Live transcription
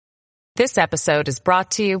This episode is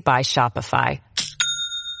brought to you by Shopify.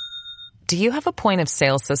 Do you have a point of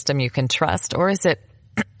sale system you can trust, or is it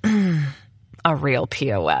a real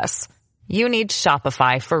POS? You need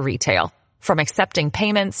Shopify for retail. From accepting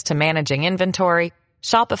payments to managing inventory,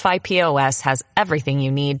 Shopify POS has everything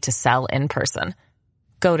you need to sell in person.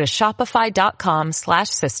 Go to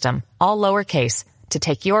shopify.com/system, all lowercase, to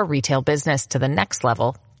take your retail business to the next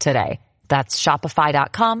level today. That's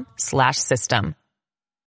shopify.com/system.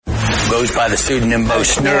 Goes by the pseudonym Bo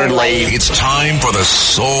Snerdley. It's time for the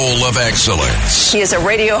Soul of Excellence. He is a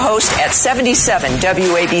radio host at 77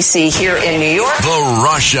 WABC here in New York. The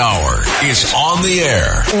Rush Hour is on the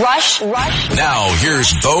air. Rush. Now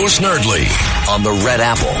here's Bo Snerdley On the Red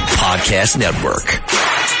Apple Podcast Network.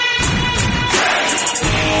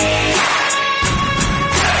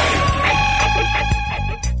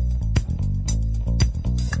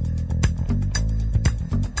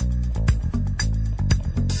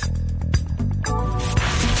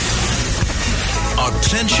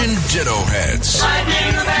 Attention Ditto Heads.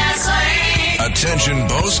 Attention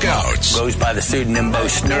Bo Scouts. Goes by the pseudonym Bo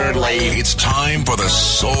Snerdley. It's time for the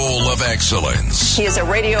Soul of Excellence. He is a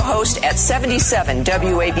radio host at 77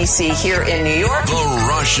 WABC here in New York. The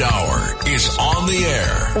Rush Hour is on the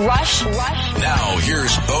air. Rush. Now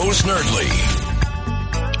here's Bo Snerdley.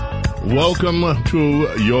 Welcome to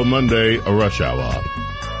your Monday Rush Hour.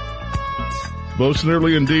 Bo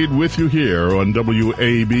Snerdley indeed with you here on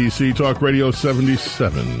WABC Talk Radio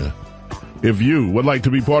 77. If you would like to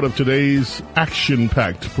be part of today's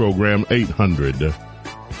action-packed program,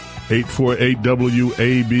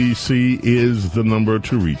 800-848-WABC is the number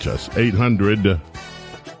to reach us.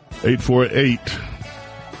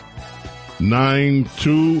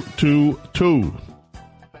 800-848-9222.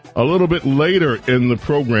 A little bit later in the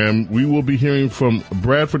program, we will be hearing from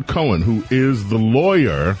Bradford Cohen, who is the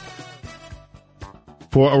lawyer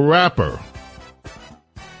for a rapper.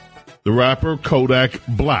 The rapper Kodak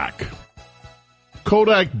Black.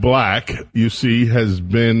 Kodak Black, you see, has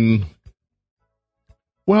been,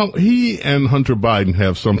 well, he and Hunter Biden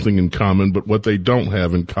have something in common, but what they don't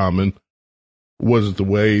have in common was the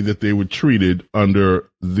way that they were treated under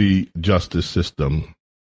the justice system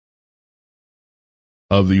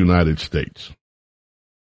of the United States.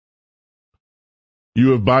 You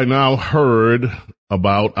have by now heard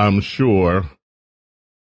about, I'm sure,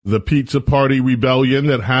 the pizza party rebellion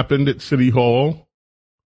that happened at City Hall.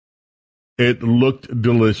 It looked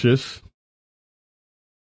delicious.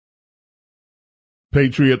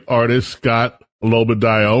 Patriot artist Scott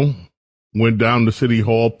Lobdell went down to City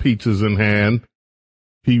Hall, pizzas in hand.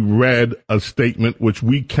 He read a statement which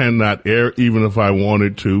we cannot air, even if I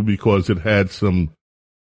wanted to, because it had some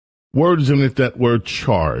words in it that were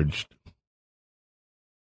charged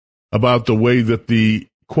about the way that the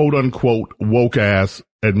quote-unquote woke-ass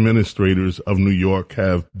administrators of New York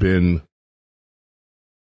have been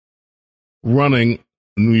running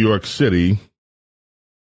New York City.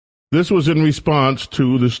 This was in response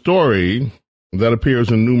to the story that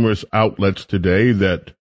appears in numerous outlets today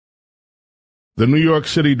that the New York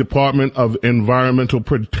City Department of Environmental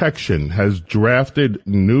Protection has drafted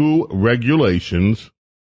new regulations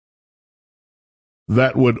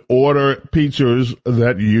that would order pizzas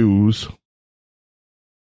that use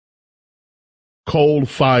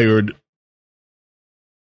coal-fired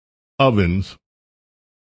ovens,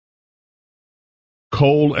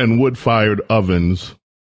 coal and wood-fired ovens,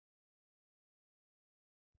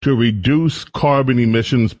 to reduce carbon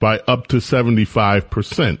emissions by up to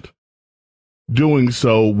 75%. Doing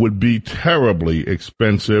so would be terribly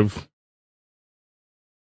expensive.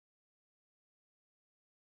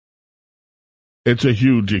 It's a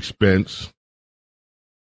huge expense.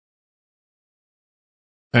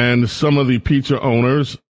 And some of the pizza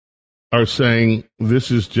owners are saying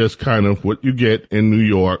this is just kind of what you get in New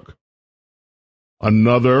York.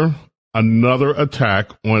 Another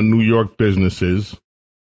attack on New York businesses.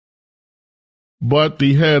 But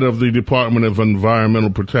the head of the Department of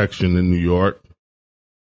Environmental Protection in New York,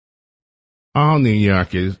 all New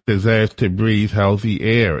Yorkers deserve to breathe healthy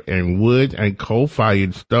air, and wood and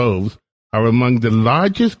coal-fired stoves are among the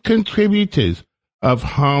largest contributors of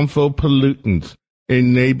harmful pollutants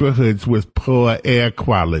in neighborhoods with poor air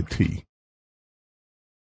quality.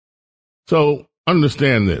 So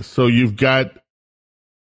understand this. So you've got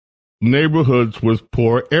neighborhoods with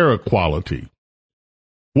poor air quality.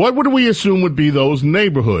 What would we assume would be those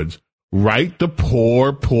neighborhoods? Right, the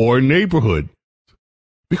poor neighborhood.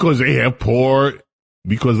 Because they have poor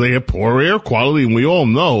air quality, and we all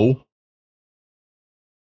know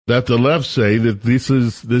that the left say that this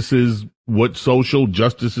is what social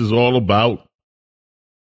justice is all about.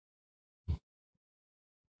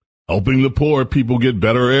 helping the poor people get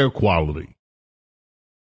better air quality.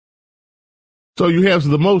 So you have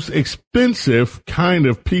the most expensive kind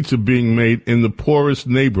of pizza being made in the poorest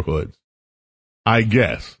neighborhoods, I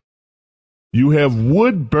guess. You have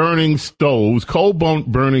wood-burning stoves,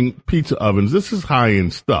 coal-burning pizza ovens. This is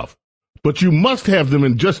high-end stuff. But you must have them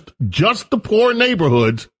in just the poor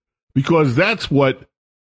neighborhoods, because this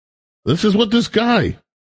is what this guy,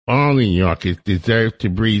 all New Yorkers deserve to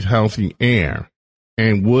breathe healthy air,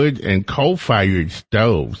 and wood and coal-fired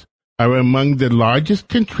stoves are among the largest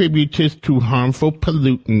contributors to harmful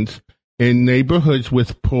pollutants in neighborhoods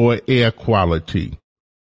with poor air quality.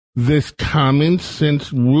 This common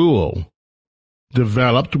sense rule,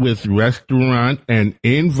 developed with restaurant and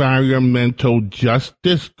environmental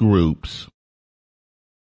justice groups,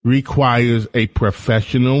 requires a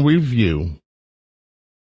professional review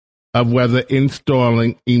of whether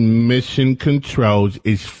installing emission controls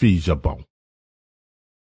is feasible.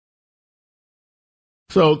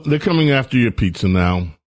 So they're coming after your pizza now.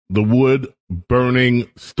 The wood-burning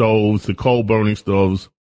stoves, the coal-burning stoves,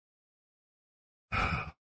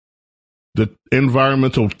 the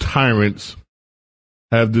environmental tyrants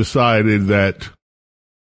have decided that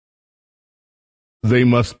they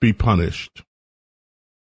must be punished.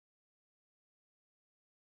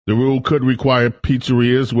 The rule could require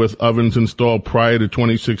pizzerias with ovens installed prior to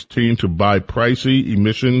 2016 to buy pricey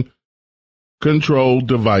emission control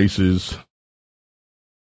devices.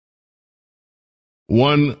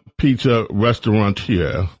 One pizza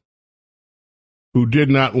restaurateur who did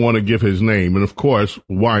not want to give his name, and of course,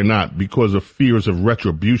 why not? Because of fears of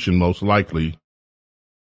retribution, most likely,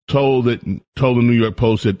 told the New York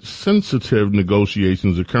Post that sensitive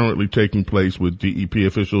negotiations are currently taking place with DEP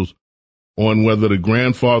officials on whether to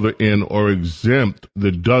grandfather in or exempt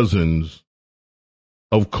the dozens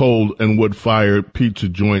of coal and wood-fired pizza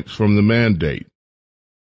joints from the mandate.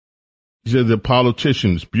 He said that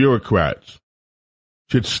politicians, bureaucrats,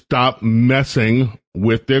 should stop messing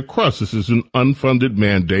with their crust. This is an unfunded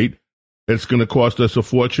mandate. It's going to cost us a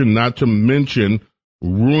fortune, not to mention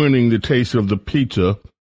ruining the taste of the pizza,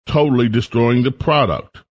 totally destroying the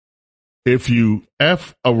product. If you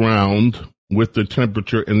F around with the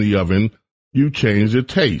temperature in the oven, you change the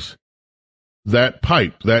taste. That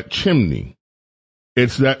pipe, that chimney,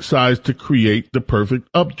 it's that size to create the perfect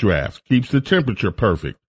updraft, keeps the temperature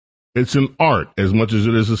perfect. It's an art as much as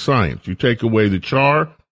it is a science. You take away the char,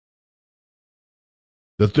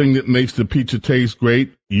 the thing that makes the pizza taste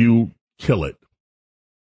great, you kill it.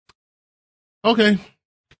 Okay.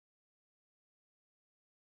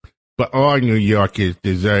 But all New Yorkers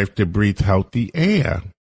deserve to breathe healthy air.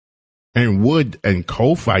 And wood and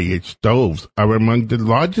coal-fired stoves are among the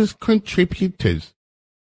largest contributors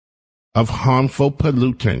of harmful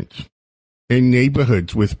pollutants in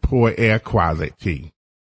neighborhoods with poor air quality.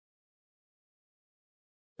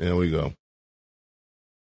 There we go.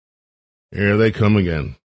 Here they come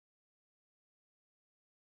again.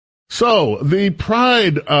 So the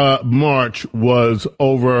Pride March was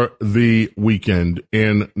over the weekend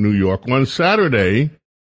in New York. On Saturday,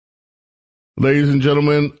 ladies and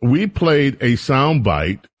gentlemen, we played a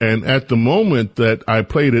soundbite, and at the moment that I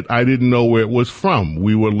played it, I didn't know where it was from.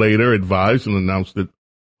 We were later advised and announced it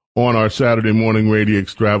on our Saturday morning radio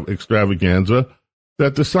extravaganza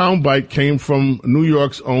that the soundbite came from New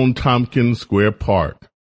York's own Tompkins Square Park.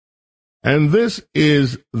 And this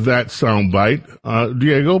is that soundbite.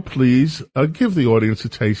 Diego, please give the audience a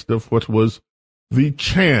taste of what was the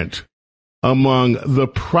chant among the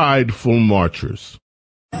prideful marchers.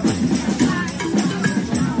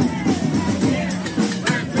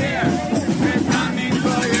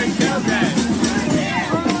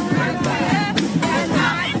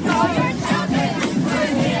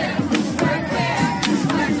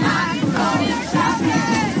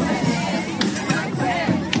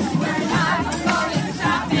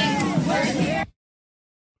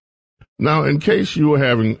 Now, in case you are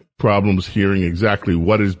having problems hearing exactly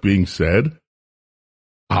what is being said,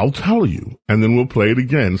 I'll tell you, and then we'll play it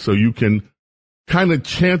again so you can kind of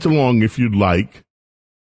chant along, if you'd like,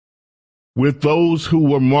 with those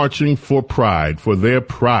who were marching for pride, for their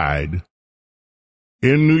pride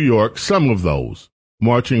in New York, some of those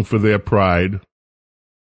marching for their pride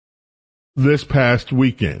this past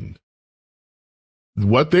weekend.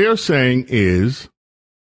 What they are saying is,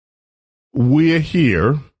 we're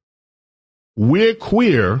here. We're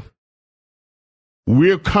queer.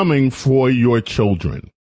 We're coming for your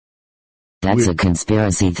children. That's a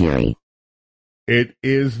conspiracy theory. It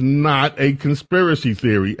is not a conspiracy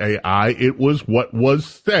theory, AI. It was what was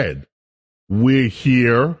said. We're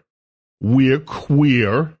here. We're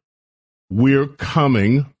queer. We're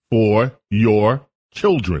coming for your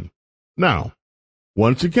children. Now,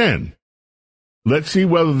 once again, let's see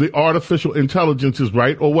whether the artificial intelligence is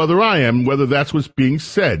right or whether I am, whether that's what's being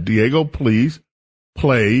said. Diego, please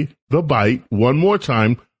play the bite one more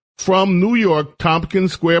time from New York,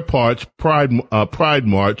 Tompkins Square Park Pride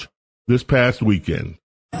March this past weekend.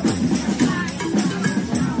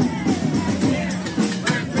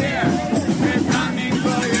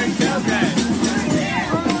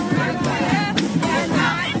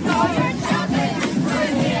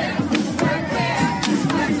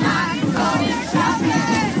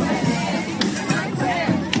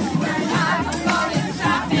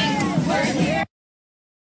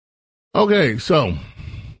 Okay, so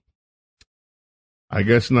I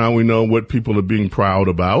guess now we know what people are being proud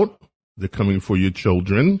about. They're coming for your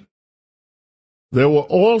children. There were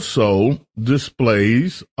also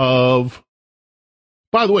displays of,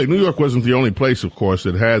 by the way, New York wasn't the only place, of course,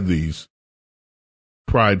 that had these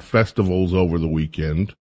Pride festivals over the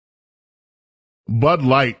weekend. Bud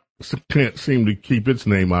Light can't seem to keep its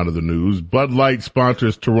name out of the news. Bud Light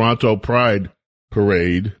sponsors Toronto Pride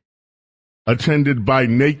Parade, attended by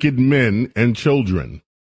naked men and children.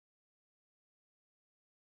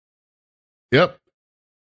 Yep.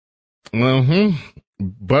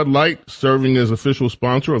 Bud Light serving as official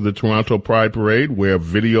sponsor of the Toronto Pride Parade, where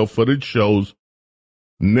video footage shows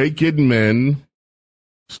naked men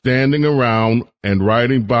standing around and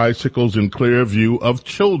riding bicycles in clear view of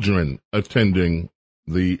children attending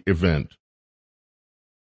the event.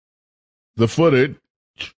 The footage,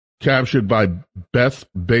 captured by Beth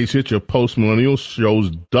Basich of Post Millennial,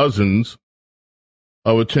 shows dozens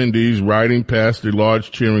of attendees riding past the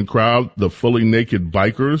large cheering crowd, the fully naked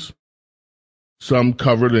bikers, some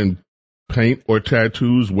covered in paint or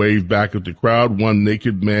tattoos, wave back at the crowd. One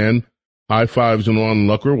naked man high-fives an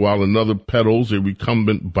onlooker while another pedals a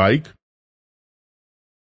recumbent bike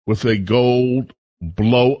with a gold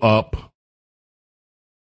blow-up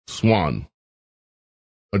swan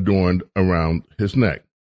adorned around his neck.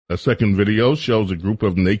 A second video shows a group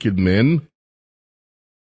of naked men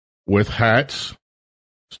with hats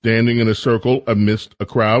standing in a circle amidst a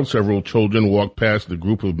crowd. Several children walk past the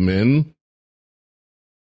group of men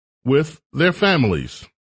with their families.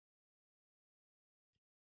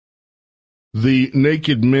 The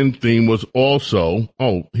naked men theme was also,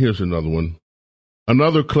 here's another one.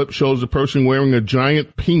 Another clip shows a person wearing a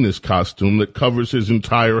giant penis costume that covers his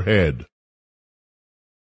entire head.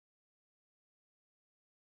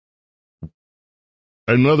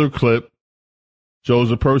 Another clip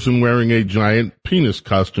shows a person wearing a giant penis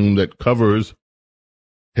costume that covers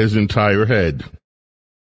his entire head.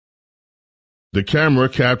 The camera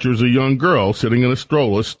captures a young girl sitting in a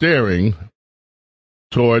stroller staring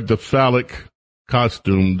toward the phallic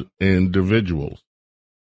costumed individuals.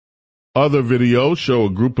 Other videos show a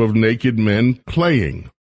group of naked men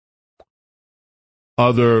playing.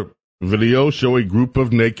 Other videos show a group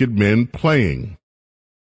of naked men playing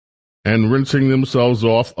and rinsing themselves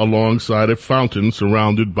off alongside a fountain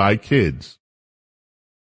surrounded by kids.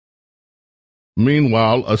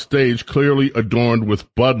 Meanwhile, a stage clearly adorned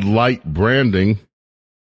with Bud Light branding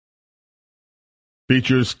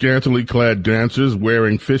features scantily clad dancers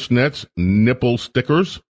wearing fishnets, nipple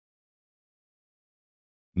stickers.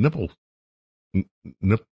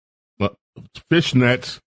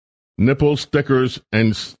 Fishnets, nipple stickers,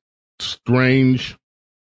 and strange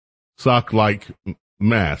sock-like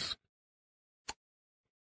masks.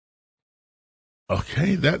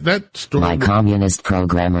 Okay, that story. My communist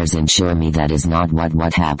programmers ensure me that is not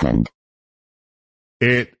what happened.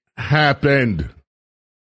 It happened.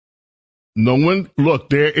 No one, look,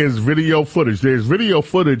 there is video footage. There's video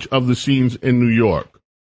footage of the scenes in New York.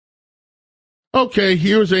 Okay,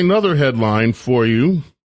 here's another headline for you.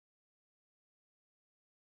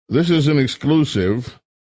 This is an exclusive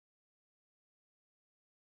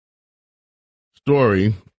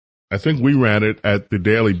story. I think we ran it at the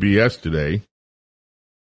Daily BS today.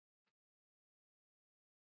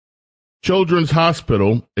 Children's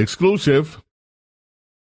Hospital, exclusive.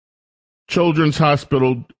 Children's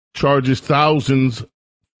Hospital charges thousands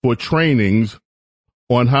for trainings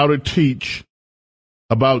on how to teach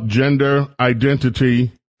about gender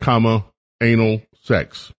identity, anal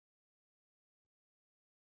sex.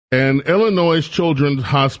 And Illinois Children's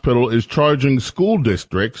Hospital is charging school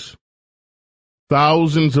districts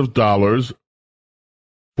thousands of dollars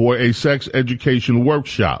for a sex education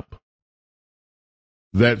workshop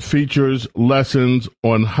that features lessons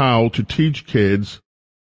on how to teach kids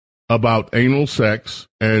about anal sex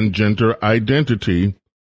and gender identity,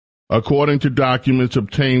 according to documents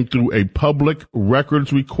obtained through a public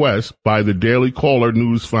records request by the Daily Caller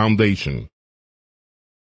News Foundation.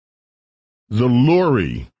 The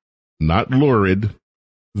Lurie not lurid,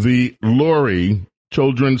 the Lurie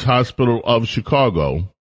Children's Hospital of Chicago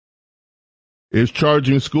is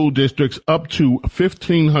charging school districts up to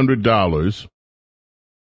 $1,500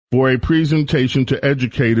 for a presentation to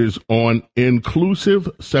educators on inclusive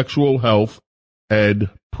sexual health ed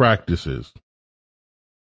practices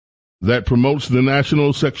that promotes the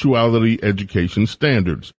national sexuality education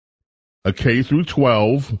standards, a K through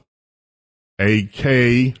 12, a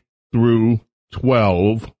K through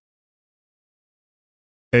 12,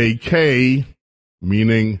 a K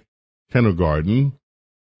meaning kindergarten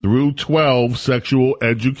through 12 sexual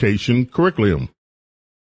education curriculum.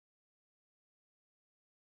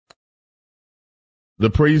 The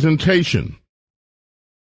presentation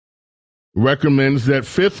recommends that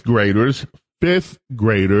fifth graders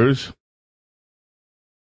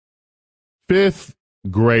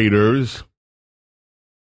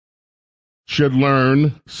should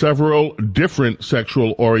learn several different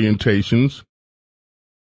sexual orientations,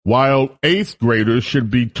 while eighth graders should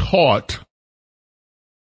be taught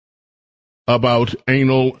about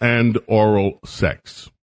anal and oral sex.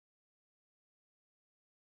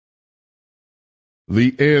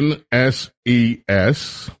 The NSES,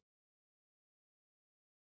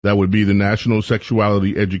 that would be the National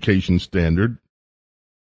Sexuality Education Standard,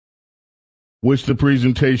 which the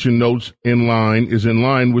presentation notes is in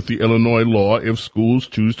line with the Illinois law if schools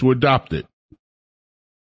choose to adopt it.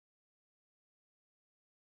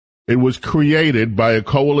 It was created by a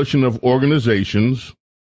coalition of organizations,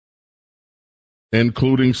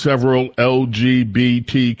 including several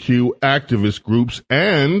LGBTQ activist groups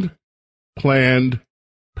and Planned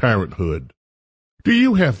Parenthood. Do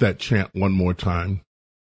you have that chant one more time?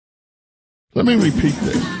 Let me repeat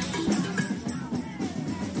this.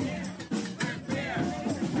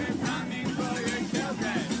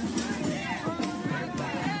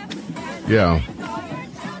 Yeah.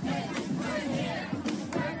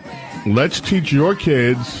 Let's teach your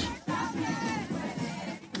kids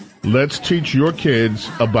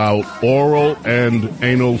about oral and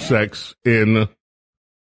anal sex in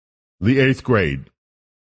the 8th grade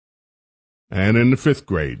and in the 5th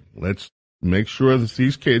grade. Let's make sure that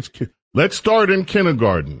these kids, let's start in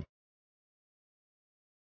kindergarten.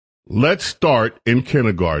 Let's start in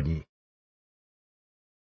kindergarten.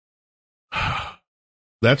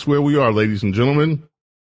 That's where we are, ladies and gentlemen.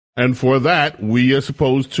 And for that, we are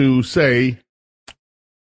supposed to say,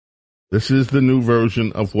 this is the new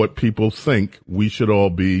version of what people think we should all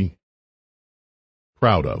be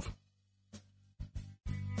proud of.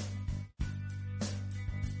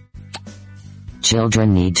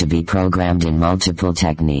 Children need to be programmed in multiple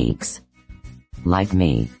techniques. Like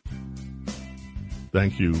me.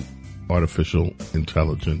 Thank you, artificial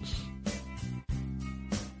intelligence.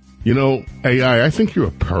 You know, AI, I think you're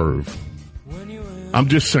a perv. I'm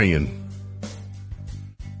just saying.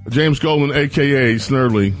 James Golden, a.k.a.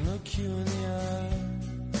 Snerdley,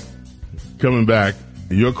 coming back.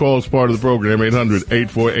 Your call is part of the program,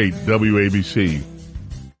 800-848-WABC.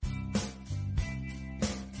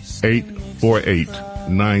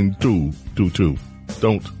 848-9222.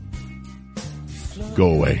 Don't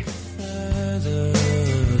go away.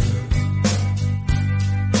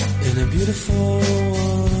 In a beautiful world,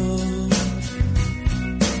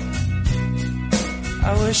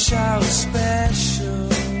 I wish I was special.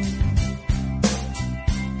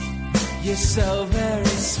 You're so very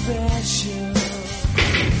special.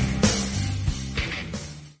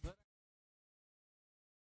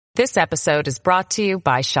 This episode is brought to you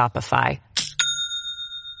by Shopify.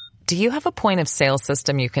 Do you have a point of sale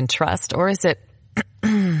system you can trust, or is it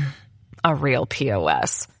a real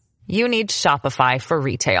POS? You need Shopify for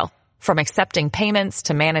retail. From accepting payments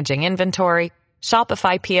to managing inventory,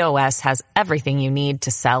 Shopify POS has everything you need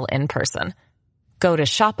to sell in person. Go to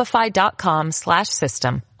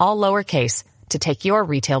shopify.com/system, all lowercase, to take your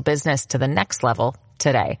retail business to the next level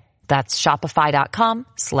today. That's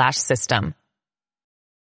shopify.com/system.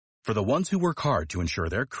 For the ones who work hard to ensure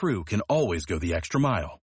their crew can always go the extra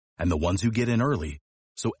mile, and the ones who get in early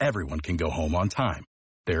so everyone can go home on time,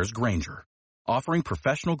 there's Grainger, offering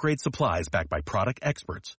professional-grade supplies backed by product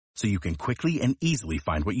experts so you can quickly and easily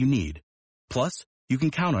find what you need. Plus, you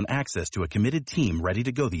can count on access to a committed team ready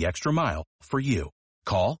to go the extra mile for you.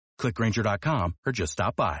 Call, click Grainger.com, or just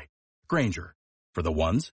stop by. Grainger, for the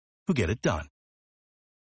ones who get it done.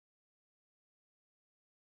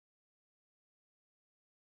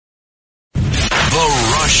 The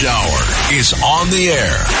Rush Hour is on the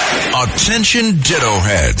air. Attention Ditto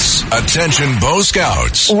Heads. Attention Bo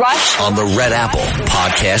Scouts. Rush on the Red Apple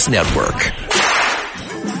Podcast Network.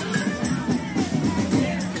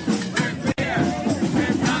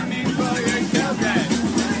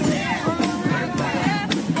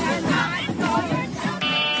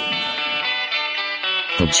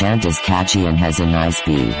 The chant is catchy and has a nice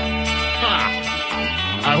beat.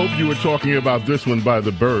 I hope you were talking about this one by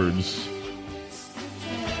the Byrds.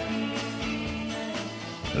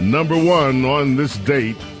 Number one on this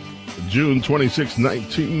date, June 26,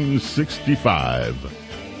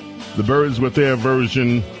 1965. The Byrds with their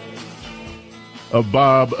version of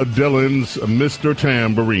Bob Dylan's Mr.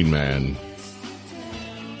 Tambourine Man.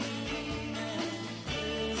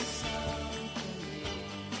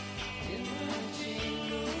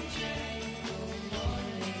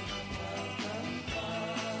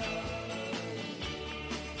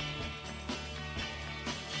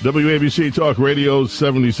 WABC Talk Radio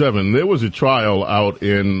 77. There was a trial out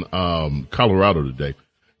in Colorado today.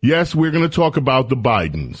 Yes, we're going to talk about the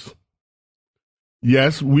Bidens.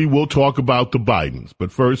 Yes, we will talk about the Bidens.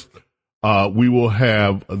 But first, we will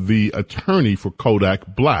have the attorney for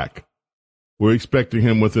Kodak Black. We're expecting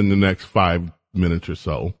him within the next 5 minutes or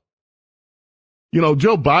so. You know,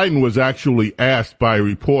 Joe Biden was actually asked by a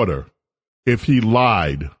reporter if he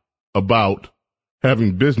lied about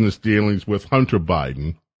having business dealings with Hunter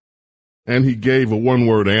Biden. And he gave a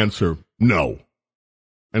one-word answer, no.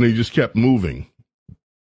 And he just kept moving.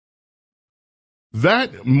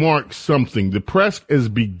 That marks something. The press is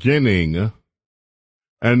beginning,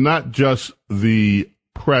 and not just the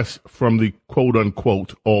press from the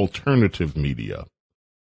quote-unquote alternative media.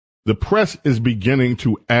 The press is beginning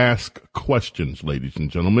to ask questions, ladies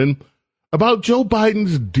and gentlemen, about Joe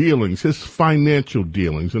Biden's dealings, his financial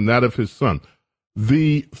dealings, and that of his son.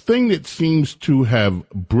 The thing that seems to have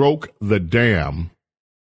broke the dam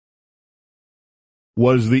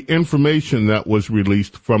was the information that was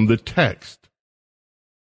released from the text,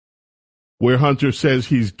 where Hunter says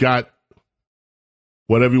he's got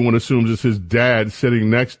what everyone assumes is his dad sitting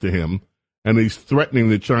next to him, and he's threatening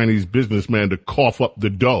the Chinese businessman to cough up the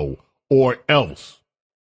dough or else.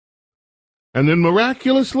 And then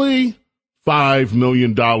miraculously, $5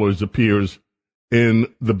 million appears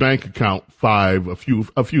in the bank account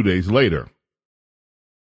a few days later.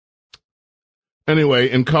 Anyway,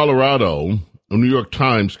 in Colorado, a New York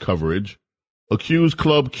Times coverage, accused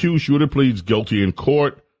Club Q shooter pleads guilty in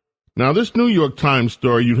court. Now, this New York Times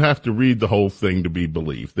story, you'd have to read the whole thing to be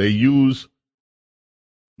believed. They use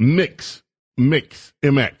Mix Ulrich.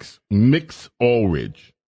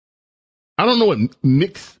 I don't know what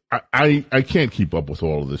Mix, I can't keep up with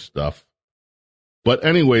all of this stuff. But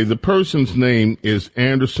anyway, the person's name is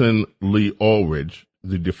Anderson Lee Ulrich,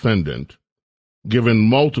 the defendant, given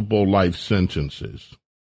multiple life sentences,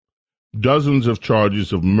 dozens of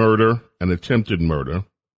charges of murder and attempted murder.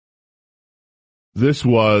 This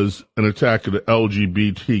was an attack at the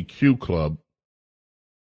LGBTQ club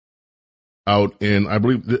out in, I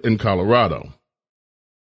believe, in Colorado.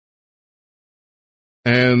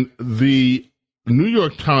 And the New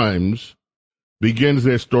York Times begins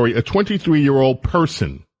their story, a 23-year-old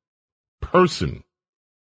person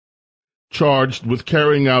charged with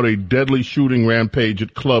carrying out a deadly shooting rampage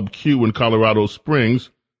at Club Q in Colorado Springs,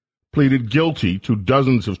 pleaded guilty to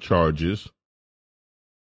dozens of charges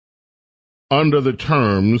under the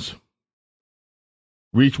terms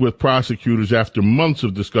reached with prosecutors after months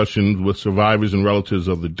of discussions with survivors and relatives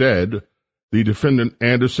of the dead. The defendant,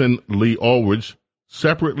 Anderson Lee Ulrich,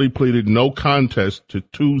 separately pleaded no contest to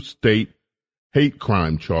 2 state hate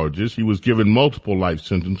crime charges. He was given multiple life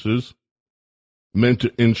sentences meant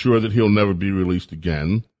to ensure that he'll never be released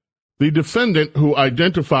again. The defendant, who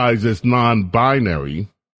identifies as non-binary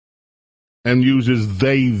and uses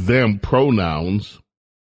they, them pronouns,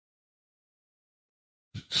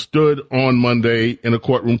 stood on Monday in a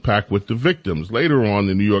courtroom packed with the victims. Later on,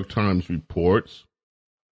 the New York Times reports,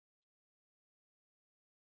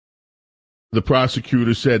 the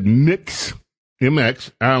prosecutor said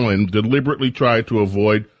MX Allen deliberately tried to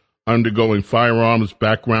avoid undergoing firearms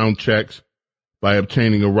background checks by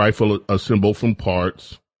obtaining a rifle assembled from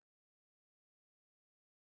parts.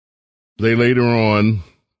 They later on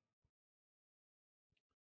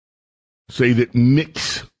say that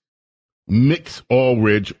Mix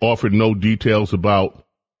Ulrich offered no details about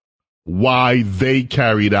why they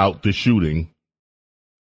carried out the shooting.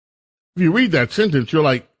 If you read that sentence, you're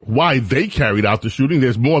like, why they carried out the shooting?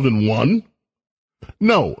 There's more than one?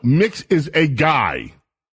 No, Mix is a guy.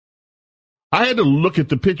 I had to look at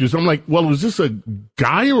the pictures. I'm like, well, is this a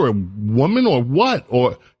guy or a woman or what?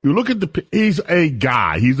 Or you look at he's a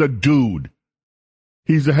guy. He's a dude.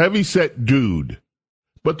 He's a heavy-set dude.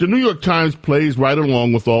 But the New York Times plays right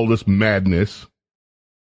along with all this madness.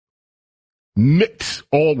 Mix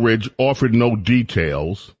Ulrich offered no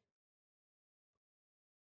details,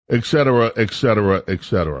 et cetera, et cetera, et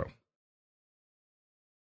cetera.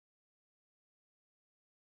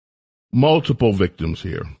 multiple victims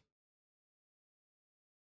here.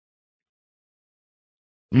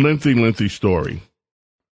 Lengthy story.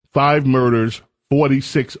 5 murders,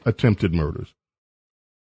 46 attempted murders.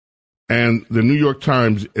 And the New York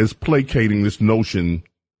Times is placating this notion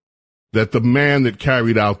that the man that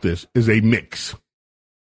carried out this is a mix.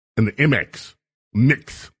 And the MX,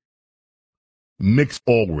 Mix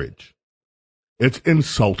Ulrich. It's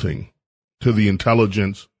insulting to the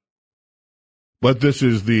intelligence. But this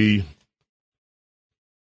is the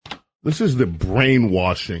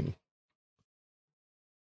brainwashing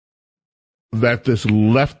that this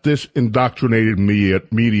leftist indoctrinated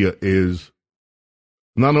media is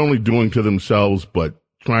not only doing to themselves, but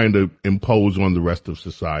trying to impose on the rest of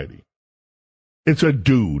society. It's a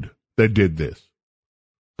dude that did this.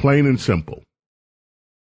 Plain and simple.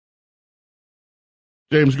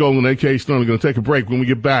 James Golden, a.k.a. Stone, are going to take a break. When we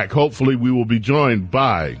get back, hopefully we will be joined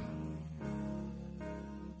by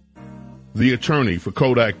the attorney for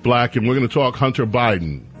Kodak Black, and we're going to talk Hunter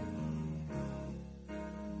Biden.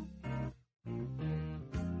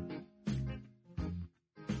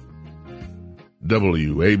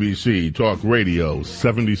 WABC Talk Radio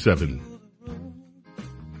 77.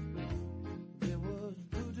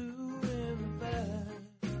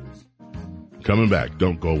 Coming back.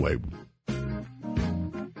 Don't go away.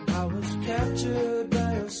 I was captured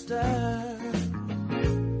by your style,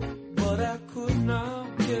 but I could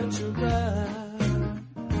not catch a ride.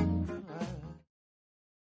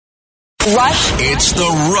 Rush. It's the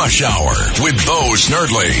Rush Hour with Bo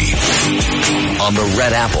Snerdley On the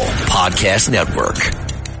Red Apple Podcast Network.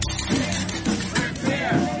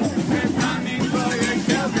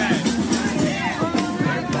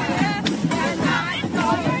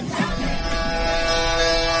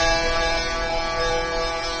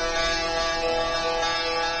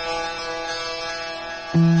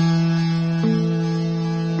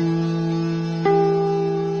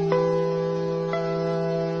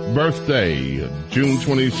 Birthday, June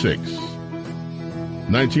 26,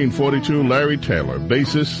 1942, Larry Taylor,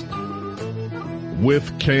 bassist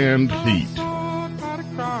with Canned Heat.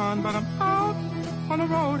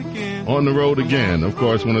 On the Road Again, of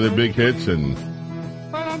course, one of their big hits, and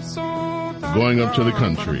Going Up to the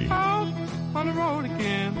Country. On the road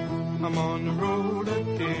again, I'm on the road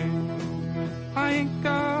again. I ain't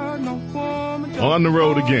got no woman. On the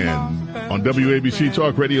Road Again, on WABC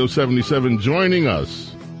Talk Radio 77, joining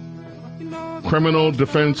us, criminal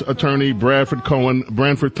defense attorney Bradford Cohen.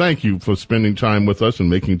 Bradford, thank you for spending time with us and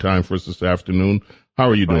making time for us this afternoon. How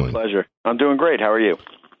are you doing? My pleasure. I'm doing great. How are you?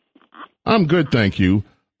 I'm good, thank you.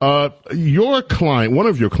 Your client, one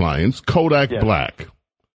of your clients, Kodak Black,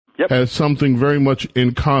 has something very much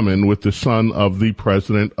in common with the son of the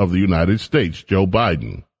President of the United States, Joe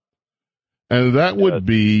Biden. And that would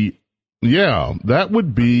be,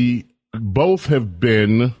 both have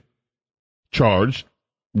been charged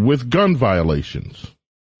with gun violations.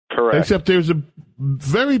 Correct. Except there's a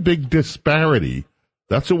very big disparity.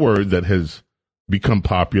 That's a word that has become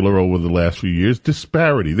popular over the last few years.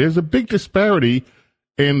 Disparity. There's a big disparity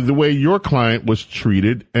in the way your client was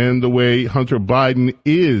treated and the way Hunter Biden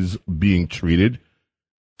is being treated.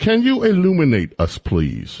 Can you illuminate us,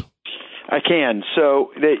 please? I can.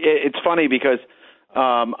 So it's funny because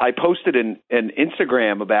I posted an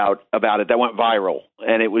Instagram about it that went viral,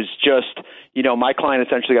 and it was just, my client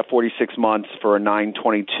essentially got 46 months for a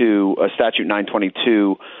statute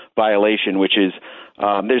 922 violation, which is,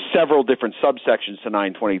 there's several different subsections to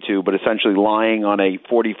 922, but essentially lying on a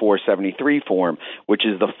 4473 form, which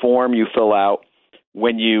is the form you fill out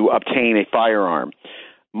when you obtain a firearm.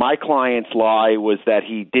 My client's lie was that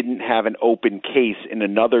he didn't have an open case in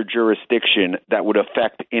another jurisdiction that would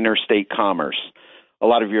affect interstate commerce. A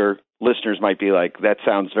lot of your listeners might be like, that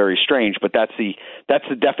sounds very strange, but that's the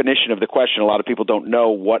definition of the question. A lot of people don't know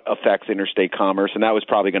what affects interstate commerce, and that was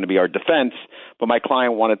probably going to be our defense, but my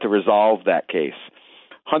client wanted to resolve that case.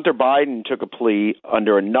 Hunter Biden took a plea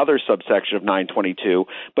under another subsection of 922,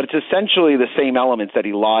 but it's essentially the same elements that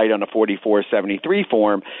he lied on a 4473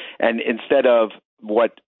 form, and instead of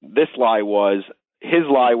what this lie was, his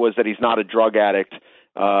lie was that he's not a drug addict,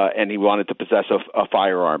 and he wanted to possess a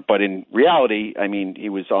firearm. But in reality, he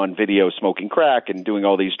was on video smoking crack and doing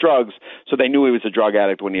all these drugs, so they knew he was a drug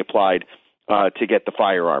addict when he applied to get the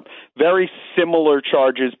firearm. Very similar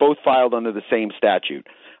charges, both filed under the same statute.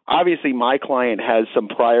 Obviously, my client has some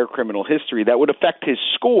prior criminal history that would affect his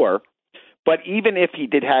score, but even if he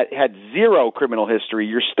had zero criminal history,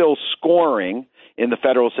 you're still scoring in the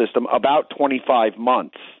federal system about 25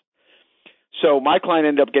 months. So my client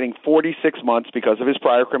ended up getting 46 months because of his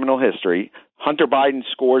prior criminal history. Hunter Biden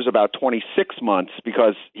scores about 26 months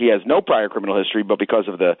because he has no prior criminal history, but because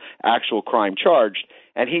of the actual crime charged.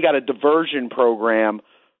 And he got a diversion program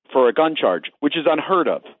for a gun charge, which is unheard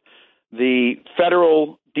of. The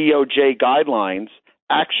federal DOJ guidelines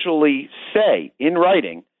actually say in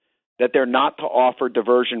writing that they're not to offer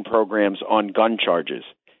diversion programs on gun charges.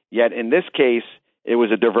 Yet in this case, it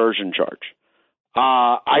was a diversion charge.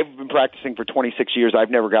 I've been practicing for 26 years.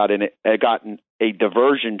 I've never gotten a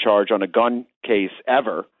diversion charge on a gun case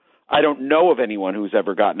ever. I don't know of anyone who's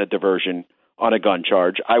ever gotten a diversion on a gun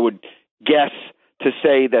charge. I would guess to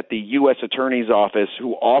say that the U.S. Attorney's Office,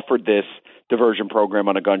 who offered this diversion program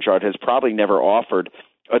on a gun charge, has probably never offered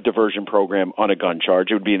a diversion program on a gun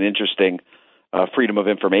charge. It would be an interesting Freedom of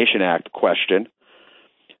Information Act question.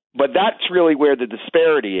 But that's really where the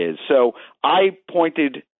disparity is. So I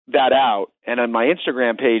pointed that out, and on my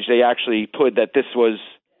Instagram page, they actually put that this was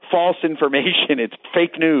false information. It's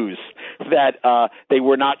fake news, that they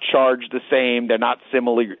were not charged the same. They're not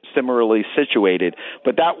similarly situated.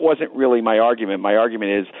 But that wasn't really my argument. My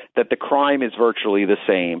argument is that the crime is virtually the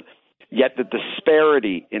same, yet the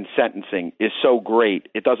disparity in sentencing is so great,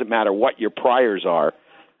 it doesn't matter what your priors are.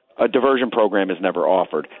 A diversion program is never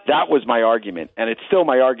offered. That was my argument, and it's still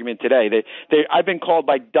my argument today. I've been called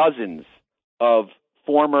by dozens of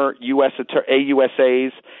former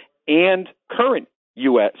AUSAs and current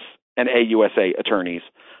U.S. and AUSA attorneys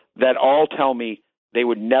that all tell me they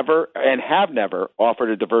would never and have never offered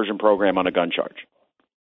a diversion program on a gun charge.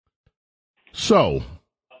 So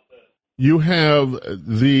you have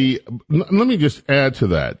let me just add to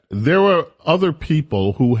that. There are other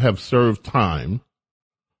people who have served time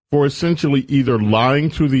for essentially either lying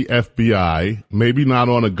to the FBI, maybe not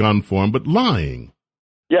on a gun form, but lying.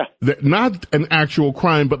 Yeah. Not an actual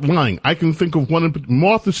crime, but lying. I can think of one.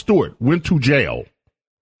 Martha Stewart went to jail.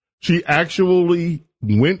 She actually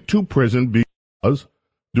went to prison because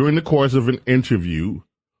during the course of an interview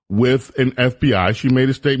with an FBI, she made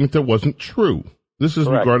a statement that wasn't true. This is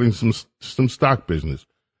Correct. Regarding some stock business.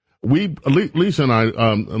 Lisa and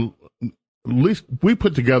I, we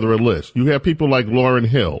put together a list. You have people like Lauryn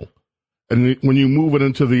Hill. And when you move it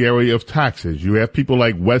into the area of taxes, you have people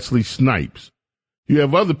like Wesley Snipes. You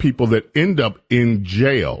have other people that end up in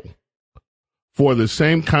jail for the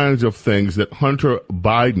same kinds of things that Hunter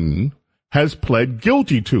Biden has pled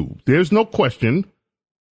guilty to. There's no question.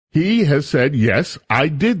 He has said, yes, I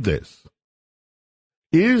did this.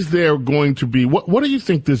 Is there going to be, what do you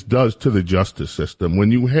think this does to the justice system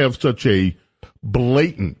when you have such a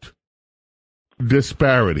blatant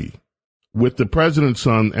disparity with the president's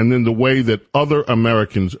son and then the way that other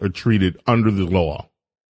Americans are treated under the law?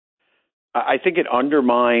 I think it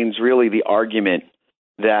undermines really the argument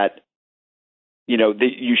that, that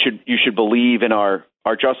you should believe in our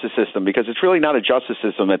justice system, because it's really not a justice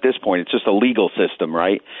system at this point. It's just a legal system,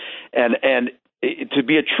 right? And to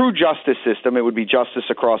be a true justice system, it would be justice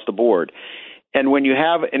across the board. And when you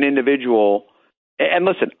have an individual, and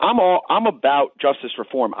listen, I'm about justice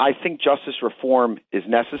reform. I think justice reform is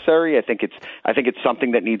necessary. I think it's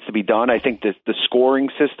something that needs to be done. I think the scoring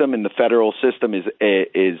system in the federal system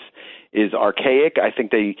is archaic. I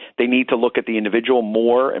think they need to look at the individual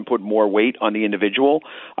more and put more weight on the individual.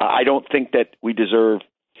 I don't think that we deserve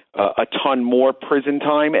a ton more prison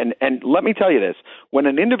time. And let me tell you this, when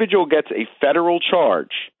an individual gets a federal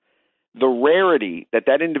charge, the rarity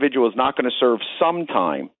that individual is not going to serve some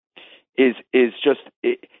time is just,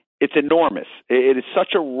 it's enormous. It is such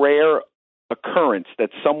a rare occurrence that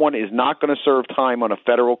someone is not going to serve time on a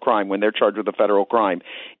federal crime when they're charged with a federal crime.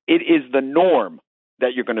 It is the norm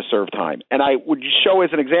that you're going to serve time. And I would show as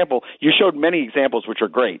an example, you showed many examples which are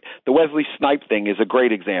great. The Wesley Snipes thing is a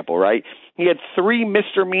great example, right? He had 3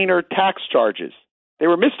 misdemeanor tax charges. They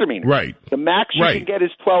were misdemeanors. Right. The max you can get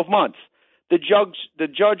is 12 months. The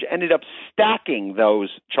judge ended up stacking those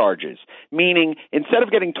charges, meaning instead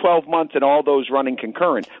of getting 12 months and all those running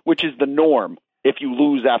concurrent, which is the norm if you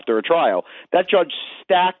lose after a trial, that judge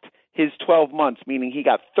stacked his 12 months, meaning he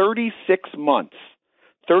got 36 months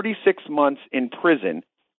in prison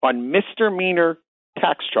on misdemeanor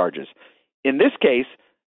tax charges. In this case,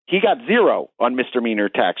 he got 0 on misdemeanor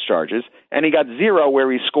tax charges, and he got 0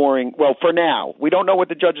 where he's scoring, well, for now. We don't know what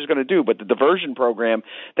the judge is going to do, but the diversion program,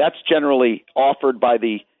 that's generally offered by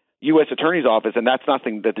the U.S. Attorney's Office, and that's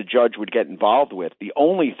nothing that the judge would get involved with. The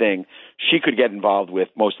only thing she could get involved with,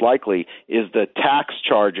 most likely, is the tax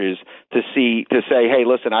charges to say, hey,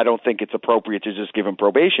 listen, I don't think it's appropriate to just give him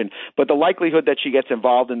probation. But the likelihood that she gets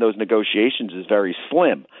involved in those negotiations is very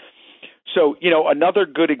slim. So, another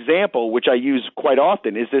good example, which I use quite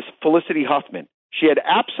often, is this Felicity Huffman. She had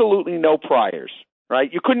absolutely no priors,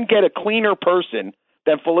 right? You couldn't get a cleaner person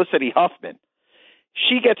than Felicity Huffman.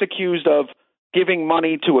 she gets accused of giving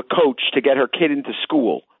money to a coach to get her kid into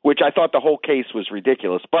school, which I thought the whole case was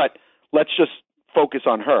ridiculous. But let's just focus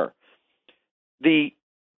on her. The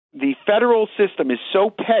federal system is so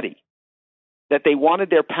petty that they wanted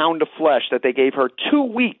their pound of flesh that they gave her 2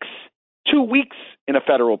 weeks in a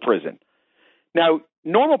federal prison. Now,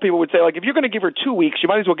 normal people would say, like, if you're going to give her 2 weeks, you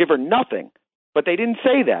might as well give her nothing. But they didn't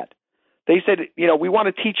say that. They said, we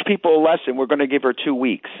want to teach people a lesson. We're going to give her 2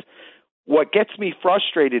 weeks. What gets me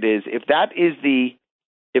frustrated is if that's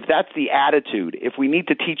the attitude, if we need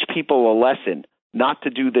to teach people a lesson not to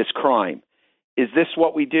do this crime, is this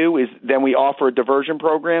what we do? Is then we offer a diversion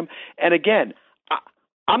program? And again,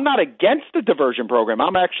 I'm not against the diversion program.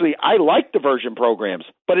 I like diversion programs,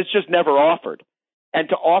 but it's just never offered. And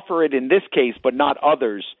to offer it in this case, but not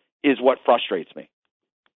others, is what frustrates me.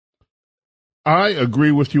 I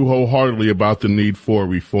agree with you wholeheartedly about the need for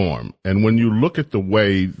reform. And when you look at the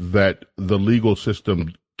way that the legal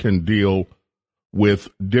system can deal with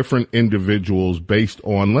different individuals based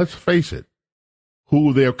on, let's face it,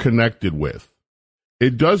 who they're connected with,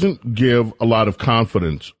 it doesn't give a lot of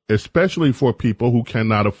confidence, especially for people who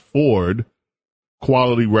cannot afford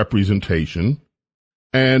quality representation.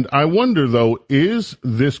 And I wonder, though, is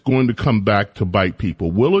this going to come back to bite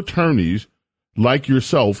people? Will attorneys like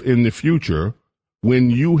yourself in the future, when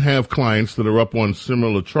you have clients that are up on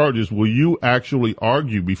similar charges, will you actually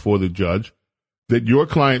argue before the judge that your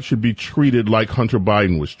client should be treated like Hunter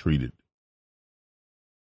Biden was treated?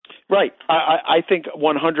 Right. I think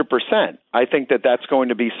 100%. I think that that's going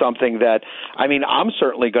to be something that, I'm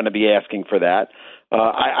certainly going to be asking for that.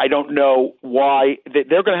 I don't know why.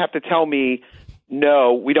 They're going to have to tell me,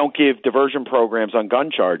 no, we don't give diversion programs on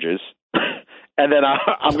gun charges. And then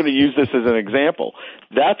I'm going to use this as an example.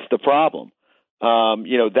 That's the problem.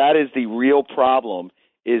 That is the real problem,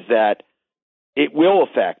 is that it will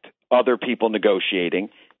affect other people negotiating.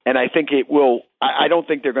 And I think it will. I don't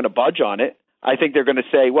think they're going to budge on it. I think they're going to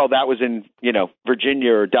say, well, that was in,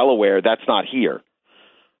 Virginia or Delaware. That's not here.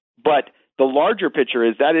 But the larger picture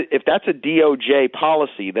is that if that's a DOJ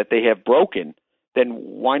policy that they have broken, then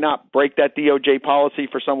why not break that DOJ policy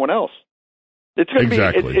for someone else? It's going to be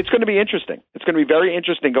it's going to be interesting. It's going to be very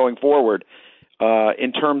interesting going forward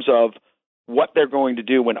in terms of what they're going to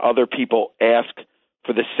do when other people ask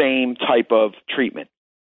for the same type of treatment.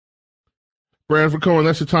 Branford Cohen,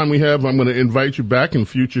 that's the time we have. I'm going to invite you back in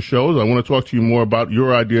future shows. I want to talk to you more about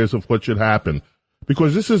your ideas of what should happen,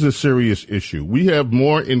 because this is a serious issue. We have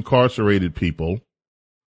more incarcerated people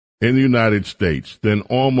in the United States than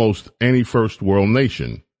almost any first world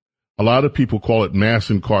nation. A lot of people call it mass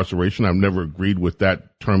incarceration. I've never agreed with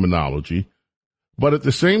that terminology. But at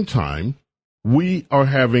the same time, we are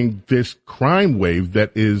having this crime wave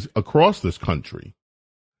that is across this country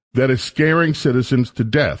that is scaring citizens to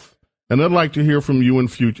death. And I'd like to hear from you in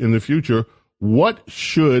the future, what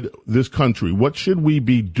should this country, what should we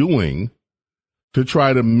be doing to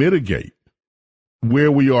try to mitigate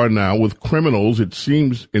where we are now with criminals, it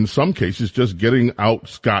seems in some cases, just getting out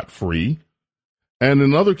scot-free, and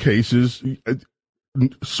in other cases,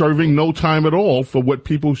 serving no time at all for what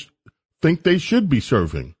people think they should be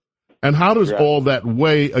serving. And how does all that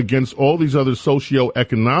weigh against all these other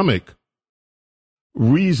socioeconomic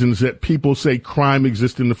reasons that people say crime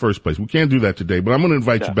exists in the first place? We can't do that today, but I'm going to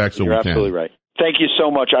invite you back so we can. You're absolutely right. Thank you so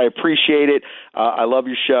much. I appreciate it. I love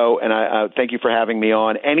your show, and I thank you for having me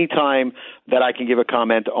on. Anytime that I can give a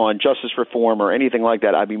comment on justice reform or anything like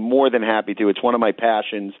that, I'd be more than happy to. It's one of my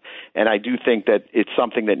passions, and I do think that it's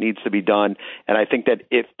something that needs to be done. And I think that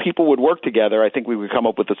if people would work together, I think we would come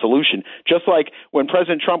up with a solution. Just like when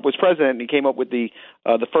President Trump was president and he came up with the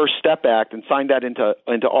First Step Act and signed that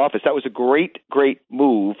into office, that was a great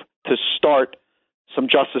move to start some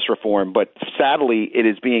justice reform. But sadly, it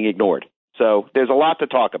is being ignored. So there's a lot to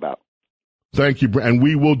talk about. Thank you, and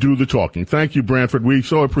we will do the talking. Thank you, Branford. We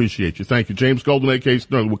so appreciate you. Thank you. James Golden, A.K.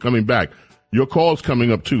 Sterling, we're coming back. Your call's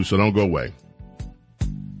coming up, too, so don't go away.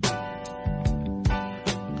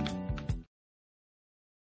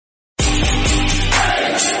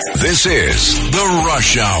 This is The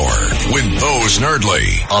Rush Hour with Bo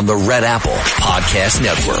Snerdley on the Red Apple Podcast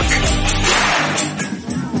Network.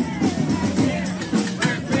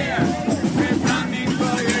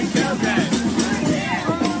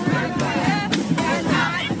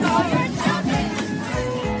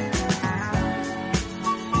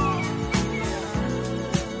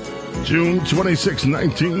 June 26,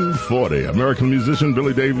 1940, American musician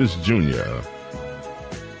Billy Davis Jr.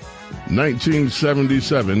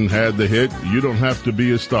 1977 had the hit You Don't Have to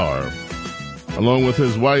Be a Star, along with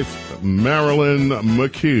his wife Marilyn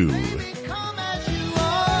McHugh.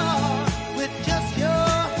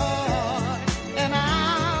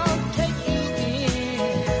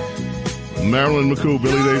 Marilyn McCoo,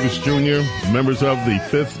 Billy Davis Jr., members of the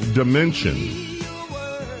Fifth Dimension.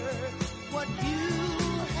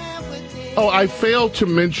 Oh, I failed to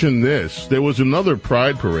mention this. There was another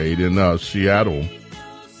Pride Parade in Seattle.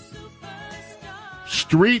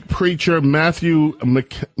 Street preacher Matthew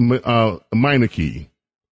Meineke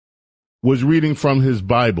was reading from his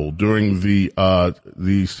Bible during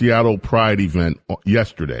the Seattle Pride event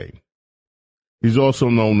yesterday. He's also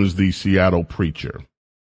known as the Seattle Preacher.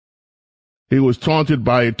 He was taunted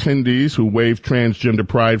by attendees who waved transgender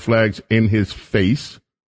pride flags in his face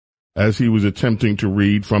as he was attempting to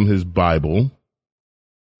read from his Bible.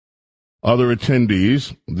 Other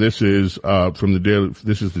attendees, this is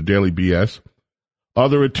the Daily BS.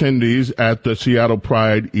 Other attendees at the Seattle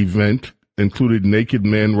Pride event included naked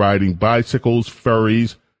men riding bicycles,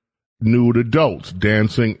 furries, nude adults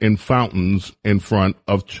dancing in fountains in front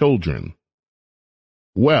of children.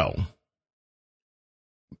 Well,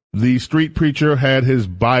 the street preacher had his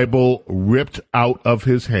Bible ripped out of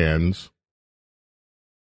his hands,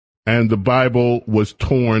 and the Bible was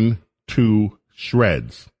torn to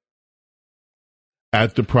shreds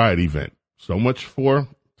at the Pride event. So much for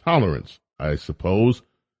tolerance, I suppose.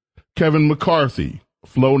 Kevin McCarthy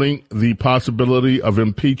floating the possibility of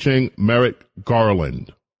impeaching Merrick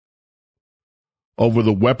Garland over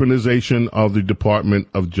the weaponization of the Department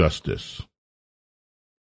of Justice.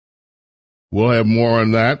 We'll have more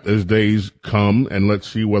on that as days come, and let's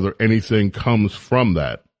see whether anything comes from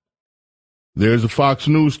that. There's a Fox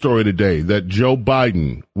News story today that Joe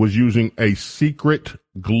Biden was using a secret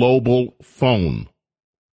global phone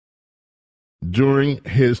during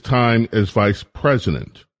his time as vice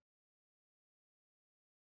president.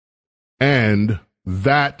 And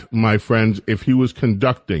that, my friends, if he was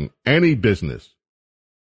conducting any business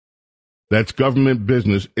that's government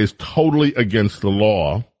business, is totally against the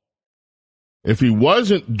law. If he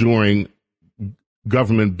wasn't doing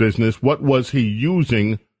government business, what was he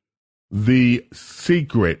using the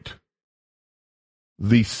secret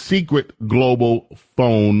global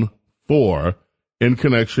phone for in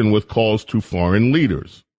connection with calls to foreign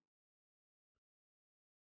leaders?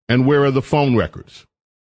 And where are the phone records?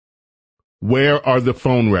 Where are the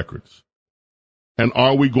phone records? And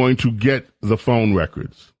are we going to get the phone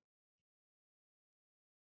records?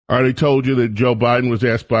 I already told you that Joe Biden was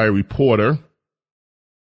asked by a reporter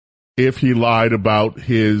if he lied about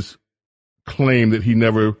his claim that he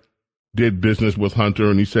never did business with Hunter,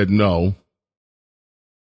 and he said no.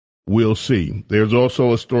 We'll see. There's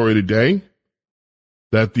also a story today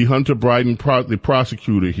that the Hunter Biden, the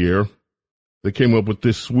prosecutor here, that came up with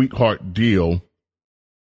this sweetheart deal,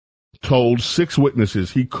 told 6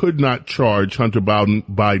 witnesses he could not charge Hunter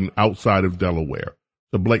Biden outside of Delaware.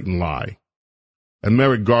 It's a blatant lie. And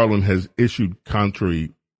Merrick Garland has issued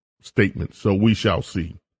contrary statements, so we shall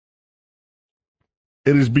see.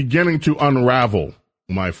 It is beginning to unravel,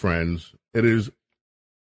 my friends. It is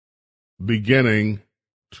beginning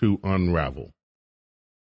to unravel.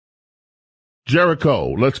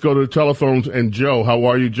 Jericho, let's go to the telephones. And Joe, how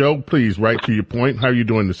are you, Joe? Please, right to your point. How are you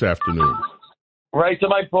doing this afternoon? Right to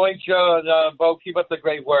my point, Joe. Bo, keep up the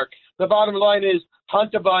great work. The bottom line is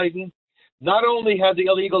Hunter Biden not only had the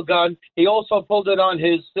illegal gun, he also pulled it on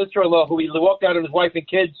his sister-in-law, who he walked out on his wife and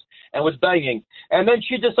kids and was banging. And then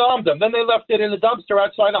she disarmed him. Then they left it in the dumpster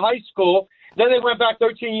outside of high school. Then they went back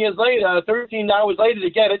 13 hours later to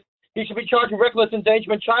get it. He should be charged with reckless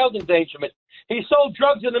endangerment, child endangerment. He sold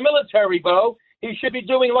drugs in the military, Bo. He should be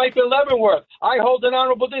doing life in Leavenworth. I hold an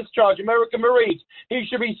honorable discharge, American Marines. He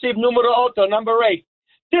should receive numero auto, number 8.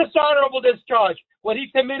 Dishonorable discharge. What he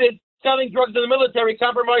committed, selling drugs in the military,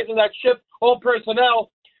 compromising that ship, all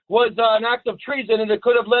personnel, was an act of treason, and it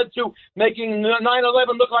could have led to making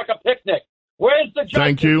 9/11 look like a picnic. Where's the justice,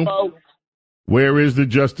 Thank you. Bo? Where is the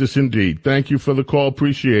justice indeed? Thank you for the call.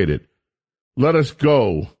 Appreciate it. Let us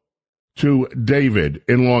go to David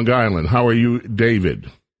in Long Island. How are you,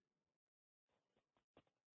 David?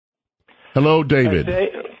 Hello, David.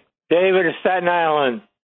 David of Staten Island.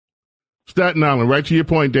 Staten Island. Right to your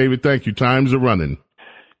point, David. Thank you. Times are running.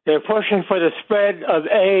 They're pushing for the spread of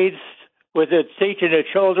AIDS with it teaching the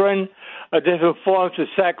children different forms of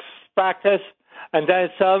sex practice, and then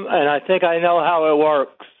some, and I think I know how it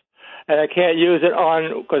works. And I can't use it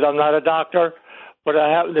on, because I'm not a doctor, but I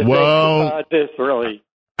happen to think about this really.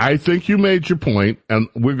 I think you made your point, and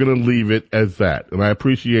we're going to leave it as that. And I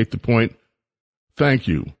appreciate the point. Thank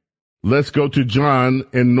you. Let's go to John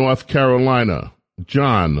in North Carolina.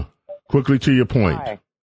 John, quickly to your point. Hi.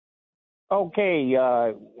 Okay,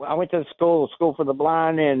 I went to School for the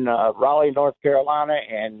Blind in Raleigh, North Carolina,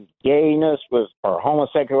 and gayness or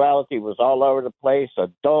homosexuality was all over the place.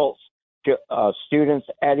 Adults, students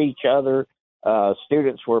at each other.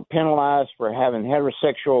 Students were penalized for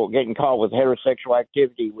getting caught with heterosexual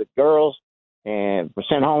activity with girls and were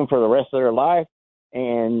sent home for the rest of their life.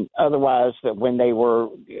 And otherwise, that when they were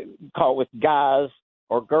caught with guys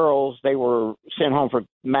or girls, they were sent home for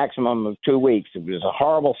maximum of 2 weeks. It was a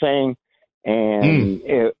horrible thing. And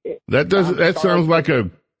that sounds like a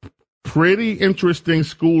pretty interesting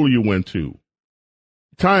school you went to.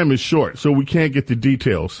 Time is short, so we can't get the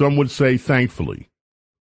details. Some would say thankfully.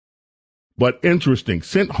 But interesting.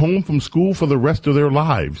 Sent home from school for the rest of their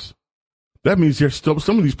lives. That means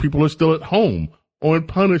some of these people are still at home on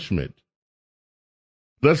punishment.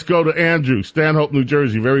 Let's go to Andrew, Stanhope, New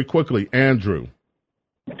Jersey, very quickly. Andrew.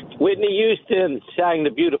 Whitney Houston sang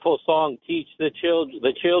the beautiful song, Teach the Children.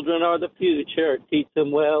 The children are the future. Teach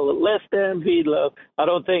them well. Let them be loved. I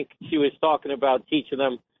don't think she was talking about teaching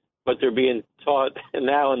them what they're being taught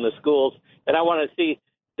now in the schools. And I want to see,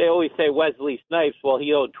 they always say Wesley Snipes, well,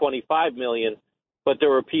 he owed $25 million, but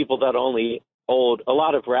there were people that only owed, a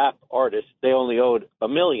lot of rap artists, they only owed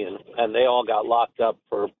 $1 million, and they all got locked up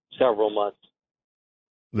for several months.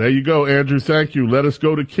 There you go, Andrew. Thank you. Let us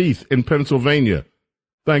go to Keith in Pennsylvania.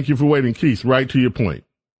 Thank you for waiting, Keith. Right to your point.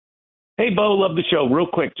 Hey, Bo, love the show. Real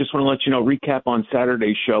quick, just want to let you know, recap on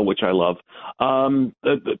Saturday's show, which I love.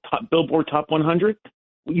 The Billboard Top 100.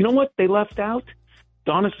 You know what they left out?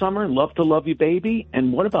 Donna Summer, Love to Love You, Baby.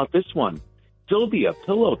 And what about this one? Sylvia,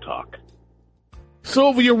 Pillow Talk.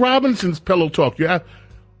 Sylvia Robinson's Pillow Talk. Yeah,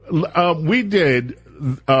 we did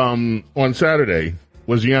on Saturday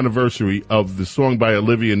was the anniversary of the song by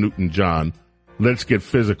Olivia Newton-John, Let's Get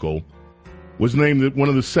Physical, was named one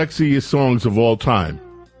of the sexiest songs of all time.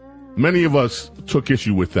 Many of us took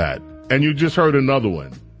issue with that. And you just heard another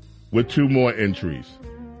one with 2 more entries.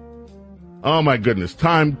 Oh, my goodness.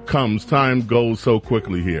 Time comes, time goes so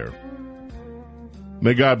quickly here.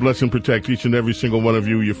 May God bless and protect each and every single one of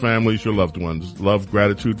you, your families, your loved ones. Love,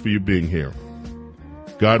 gratitude for you being here.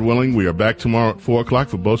 God willing, we are back tomorrow at 4 o'clock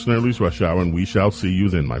for Bo Snerdley's Rush Hour, and we shall see you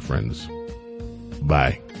then, my friends.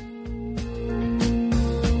 Bye.